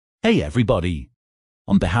Hey everybody!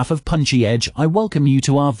 On behalf of Punchy Edge, I welcome you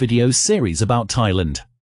to our video series about Thailand.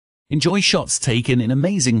 Enjoy shots taken in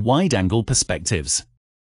amazing wide-angle perspectives.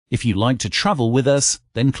 If you like to travel with us,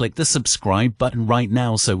 then click the subscribe button right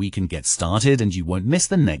now so we can get started and you won't miss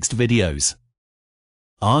the next videos.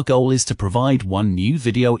 Our goal is to provide one new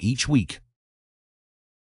video each week.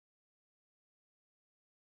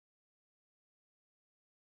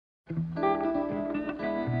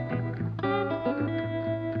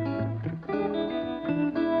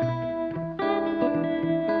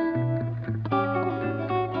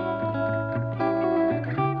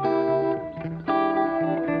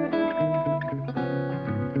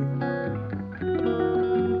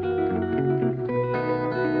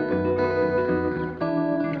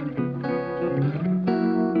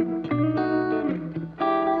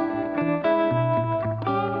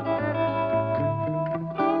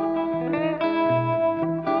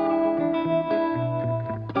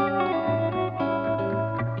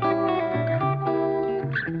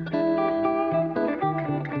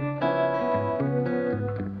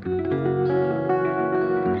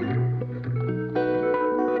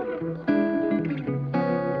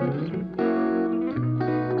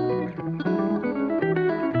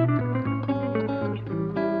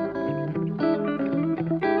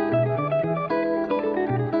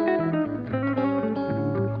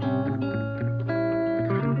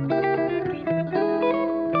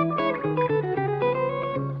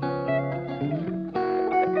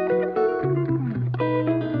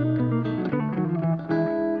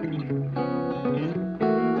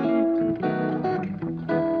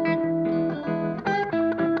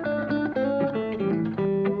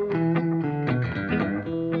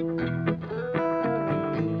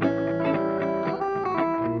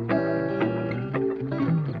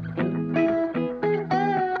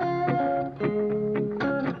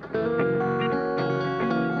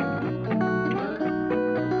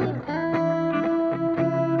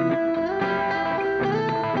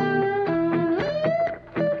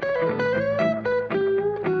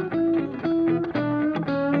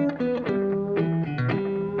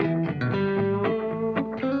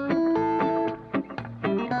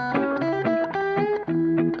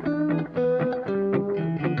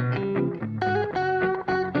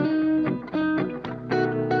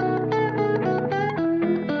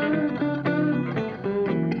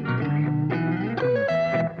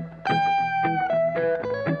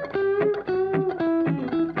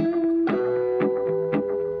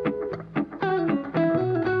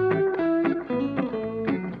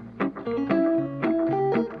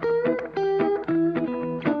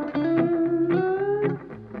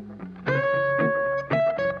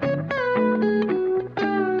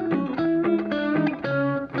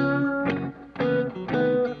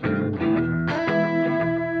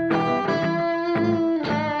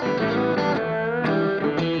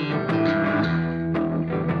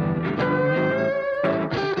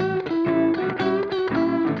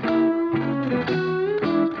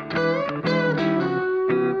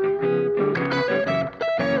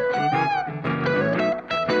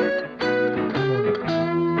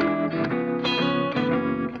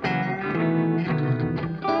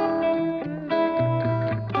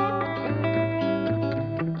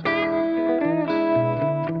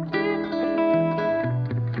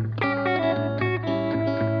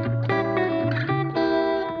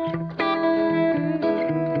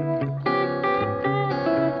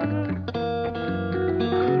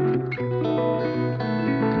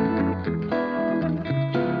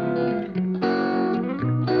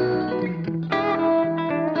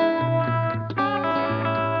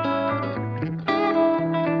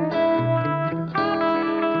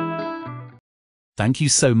 Thank you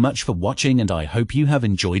so much for watching and I hope you have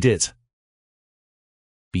enjoyed it.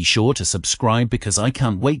 Be sure to subscribe because I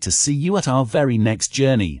can't wait to see you at our very next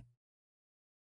journey.